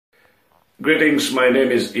Greetings, my name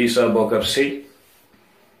is Essa Bokarr Sey.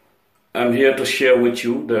 I'm here to share with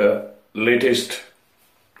you the latest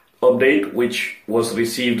update which was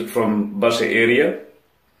received from Basse area,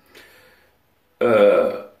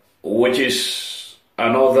 which is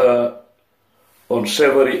another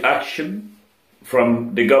unsavory action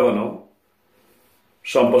from the governor,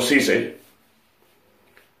 Sey.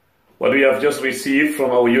 What we have just received from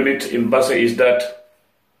our unit in Basse is that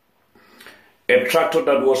a tractor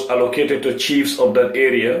that was allocated to chiefs of that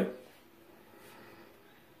area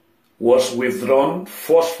was withdrawn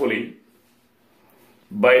forcefully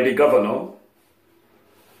by the governor,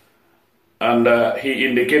 and he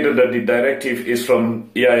indicated that the directive is from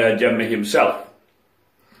Yaya Jammeh himself.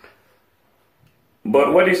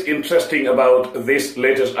 But what is interesting about this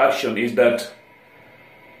latest action is that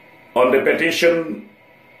on the petition,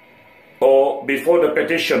 or before the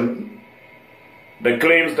petition, the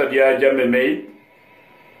claims that Yaya Jammeh made,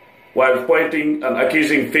 while pointing an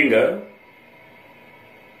accusing finger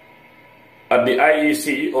at the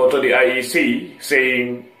IEC or to the IEC,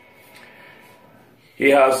 saying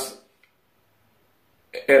he has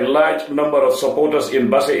a large number of supporters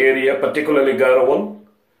in Basse area, particularly Garawal,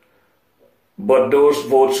 but those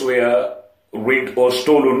votes were rigged or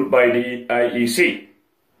stolen by the IEC.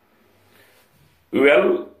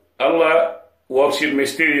 Well, Allah works in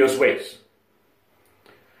mysterious ways.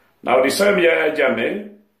 Now, the same Yaya Jammeh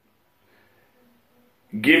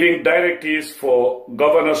giving directives for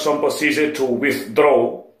Governor Sey to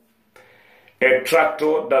withdraw a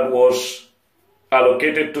tractor that was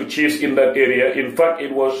allocated to chiefs in that area. In fact,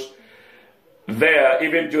 it was there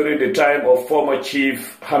even during the time of former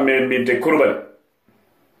chief Hamed Minte Kurban.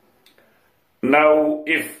 Now,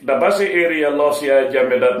 if the Basse area loves Yaya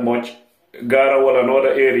Jammeh that much, Garawal and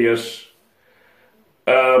other areas,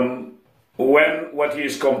 when what he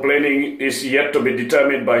is complaining is yet to be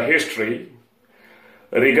determined by history,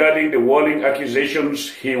 regarding the warning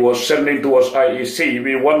accusations he was sending towards IEC,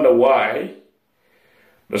 we wonder why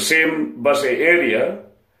the same Basse area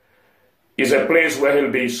is a place where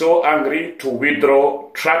he'll be so angry to withdraw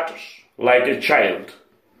tractors like a child.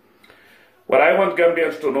 What I want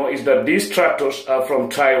Gambians to know is that these tractors are from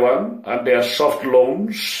Taiwan and they are soft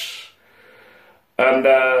loans. And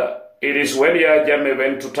it is when Yaya Jammeh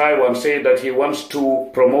went to Taiwan saying that he wants to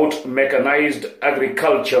promote mechanized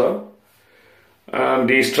agriculture, and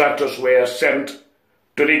these tractors were sent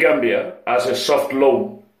to the Gambia as a soft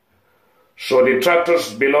loan. So the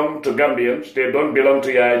tractors belong to Gambians, they don't belong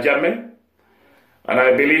to Yaya Jammeh. And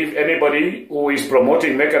I believe anybody who is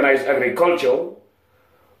promoting mechanized agriculture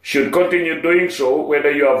should continue doing so, whether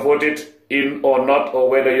you have voted in or not, or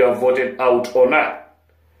whether you have voted out or not.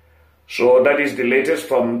 So that is the latest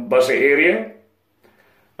from Basse area.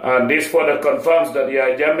 And this further confirms that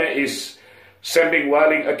Yaya Jammeh is sending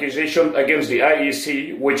whirling accusations against the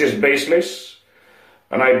IEC, which is baseless.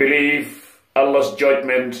 And I believe Allah's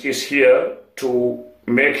judgment is here to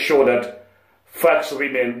make sure that facts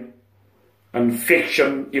remain and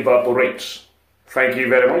fiction evaporates. Thank you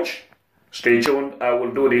very much. Stay tuned. I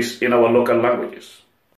will do this in our local languages.